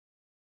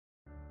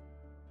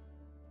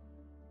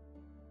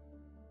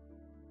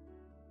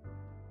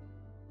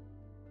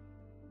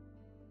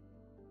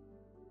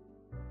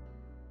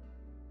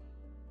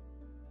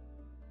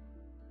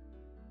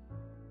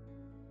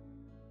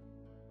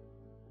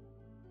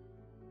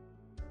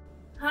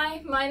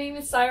Hi, my name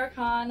is Saira.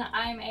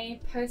 I'm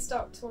a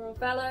postdoctoral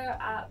fellow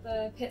at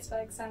the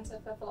Pittsburgh Center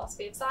for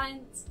Philosophy of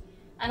Science,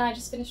 and I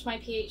just finished my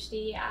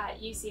PhD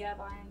at UC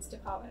Irvine's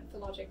Department for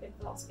Logic and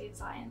Philosophy of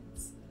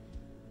Science.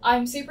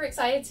 I'm super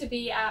excited to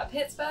be at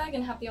Pittsburgh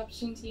and have the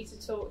opportunity to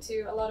talk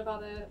to a lot of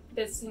other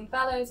visiting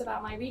fellows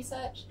about my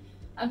research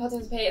and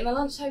participate in the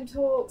lunchtime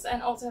talks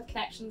and also have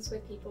connections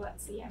with people at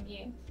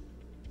CMU.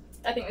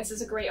 I think this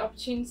is a great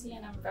opportunity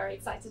and I'm very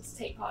excited to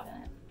take part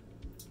in it.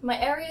 My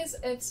areas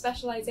of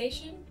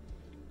specialization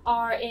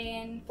are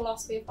in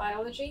philosophy of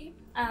biology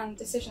and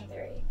decision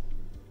theory.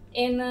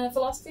 In the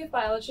philosophy of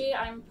biology,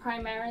 I'm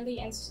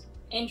primarily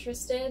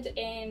interested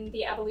in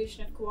the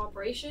evolution of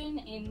cooperation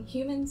in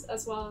humans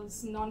as well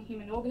as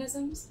non-human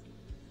organisms.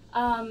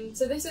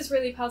 So this is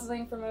really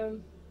puzzling from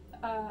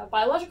a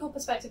biological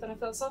perspective and a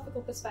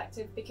philosophical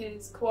perspective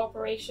because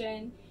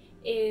cooperation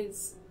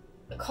is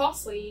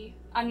costly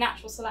and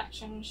natural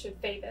selection should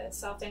favor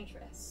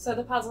self-interest. So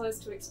the puzzle is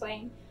to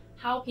explain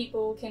how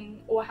people can,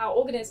 or how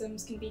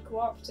organisms can be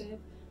cooperative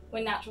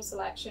when natural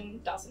selection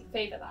doesn't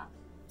favor that.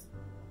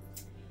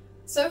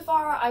 So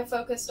far, I've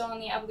focused on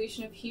the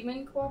evolution of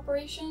human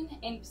cooperation,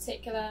 in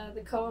particular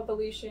the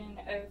co-evolution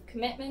of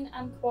commitment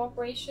and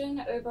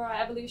cooperation over our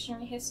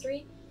evolutionary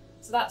history.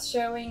 So that's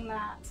showing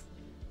that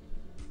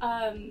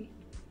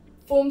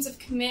forms of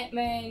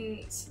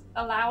commitment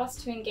allow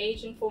us to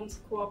engage in forms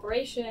of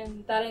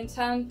cooperation that in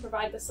turn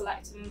provide the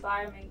selective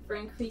environment for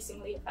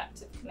increasingly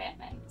effective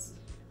commitments.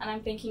 And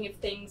I'm thinking of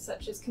things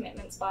such as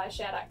commitments via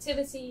shared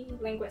activity,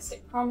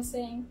 linguistic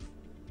promising,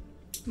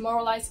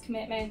 moralized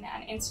commitment,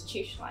 and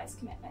institutionalized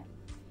commitment.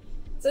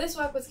 So this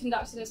work was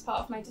conducted as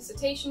part of my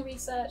dissertation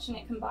research, and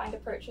it combined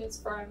approaches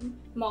from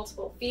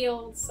multiple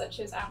fields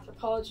such as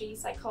anthropology,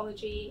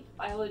 psychology,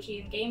 biology,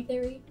 and game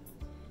theory.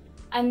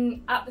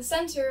 And at the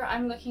center,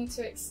 I'm looking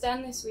to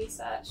extend this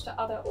research to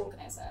other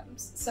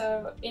organisms.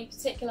 So in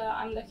particular,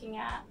 I'm looking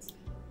at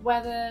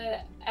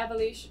whether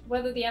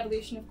the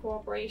evolution of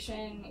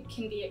cooperation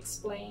can be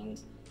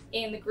explained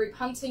in the group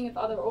hunting of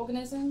other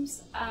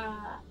organisms,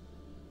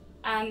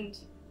 and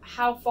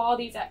how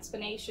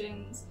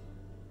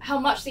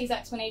much these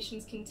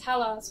explanations can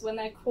tell us when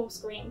they're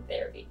coarse-grained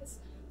theories.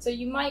 So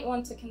you might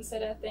want to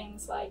consider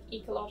things like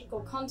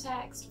ecological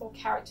context or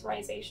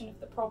characterization of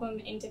the problem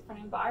in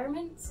different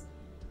environments,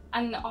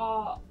 and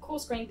our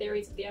coarse-grained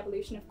theories of the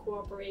evolution of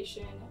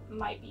cooperation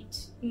might be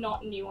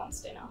not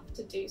nuanced enough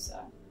to do so.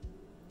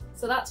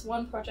 So that's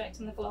one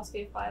project in the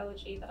philosophy of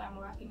biology that I'm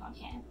working on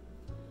here.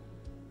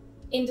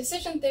 In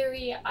decision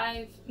theory,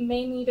 I've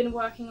mainly been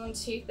working on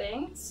two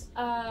things.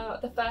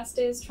 The first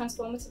is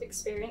transformative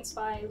experience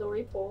by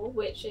Laurie Paul,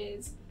 which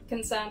is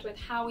concerned with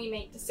how we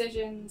make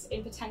decisions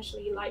in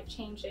potentially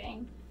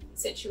life-changing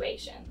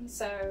situations.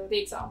 So the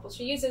example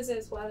she uses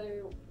is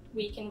whether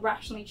we can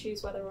rationally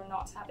choose whether or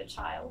not to have a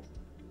child.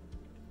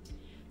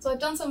 So I've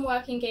done some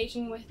work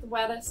engaging with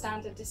whether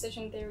standard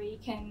decision theory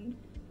can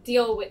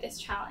deal with this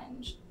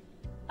challenge.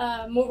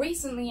 More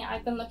recently,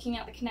 I've been looking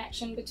at the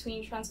connection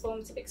between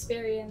transformative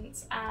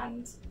experience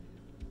and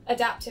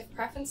adaptive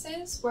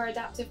preferences, where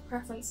adaptive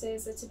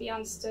preferences are to be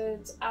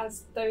understood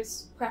as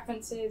those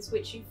preferences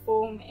which you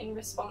form in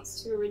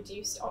response to a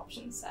reduced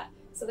option set.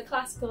 So the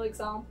classical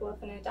example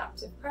of an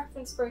adaptive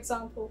preference, for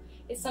example,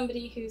 is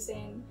somebody who's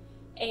in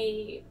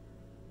an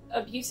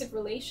abusive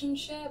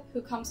relationship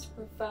who comes to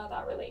prefer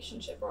that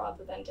relationship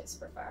rather than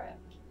disprefer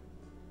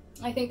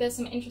it. I think there's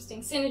some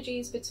interesting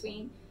synergies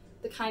between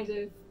the kind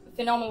of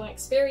phenomenal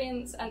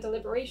experience and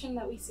deliberation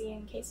that we see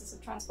in cases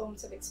of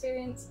transformative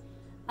experience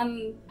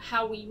and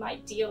how we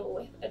might deal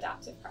with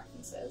adaptive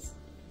preferences.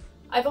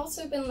 I've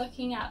also been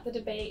looking at the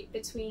debate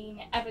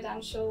between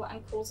evidential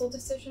and causal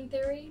decision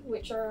theory,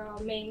 which are our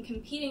main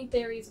competing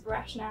theories of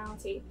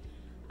rationality,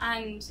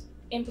 and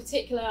in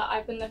particular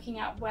I've been looking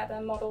at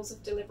whether models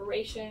of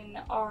deliberation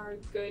are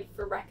good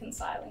for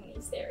reconciling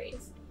these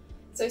theories.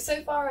 So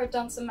far I've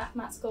done some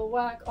mathematical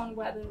work on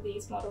whether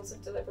these models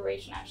of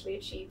deliberation actually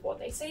achieve what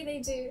they say they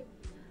do,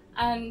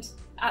 and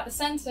at the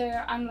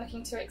center I'm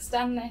looking to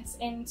extend this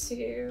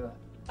into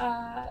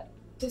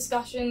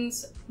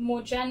discussions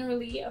more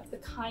generally of the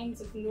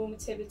kinds of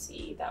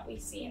normativity that we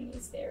see in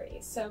these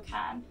theories. So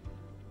can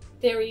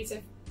theories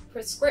of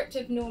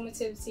prescriptive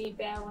normativity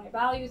bear on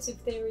evaluative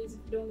theories of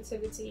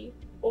normativity,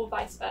 or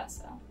vice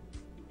versa?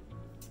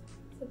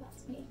 So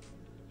that's me.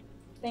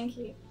 Thank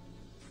you.